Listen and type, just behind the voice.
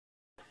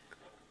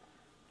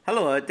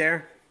Hello out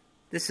there.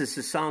 This is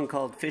a song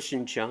called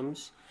Fishin'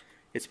 Chums.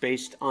 It's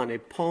based on a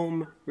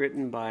poem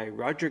written by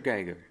Roger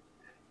Geiger.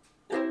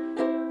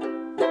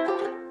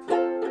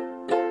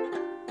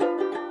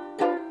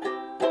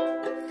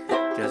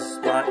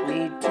 Just bought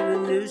me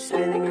 2 new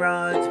spinning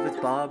rods with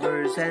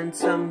bobbers and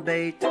some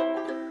bait.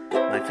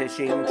 My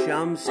fishing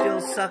chums still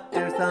suck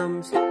their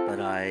thumbs, but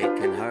I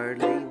can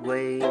hardly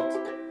wait.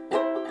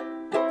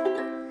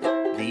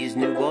 These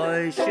new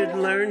boys should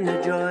learn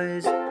the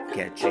joys of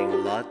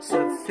catching lots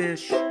of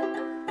fish.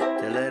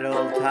 To let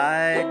old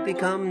tide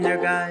become their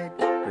guide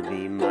would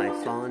be my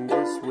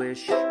fondest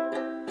wish.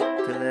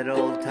 To let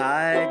old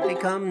tide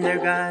become their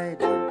guide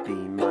would be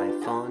my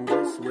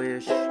fondest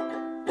wish.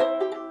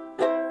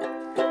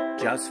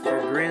 Just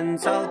for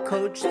grins I'll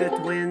coach the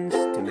twins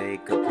to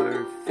make a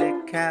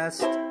perfect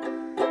cast,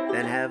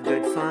 then have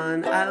good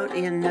fun out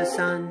in the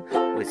sun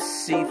with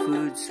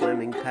seafood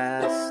swimming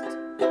past.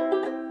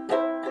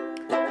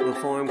 We'll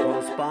form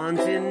close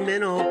bonds in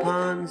minnow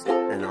ponds,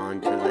 then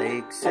on to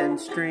lakes and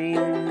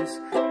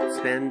streams.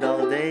 Spend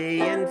all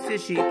day in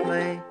fishy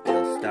play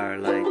till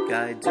starlight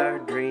guides our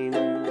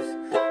dreams.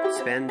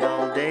 Spend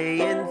all day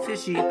in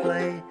fishy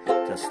play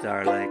till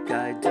starlight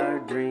guides our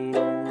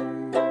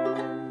dreams.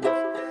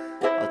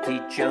 I'll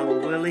teach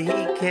young Willie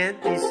he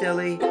can't be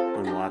silly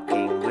when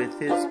walking with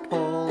his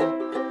pole,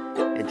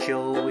 and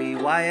show wee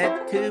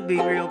Wyatt to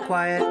be real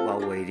quiet while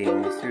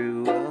wading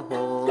through a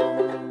hole.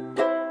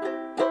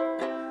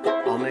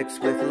 I'll mix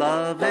with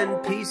love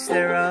and peace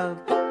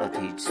thereof, I'll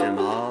teach them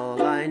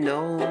all I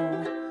know.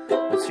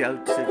 With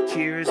shouts of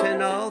cheers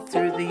and all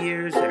through the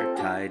years their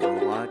tide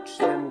will watch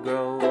them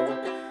grow.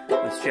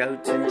 With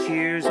shouts and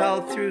cheers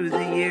all through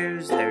the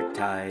years their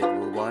tide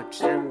will watch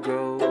them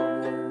grow.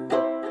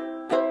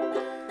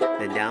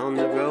 Then down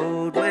the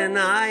road when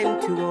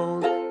I'm too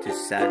old to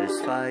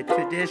satisfy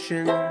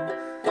tradition,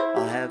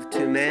 I'll have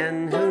 2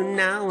 men who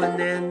now and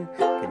then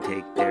can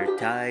take their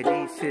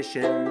tidy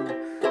fishing.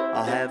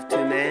 I'll have 2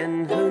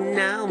 men who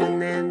now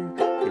and then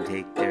can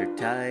take their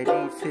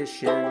tidy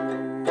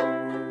fishing.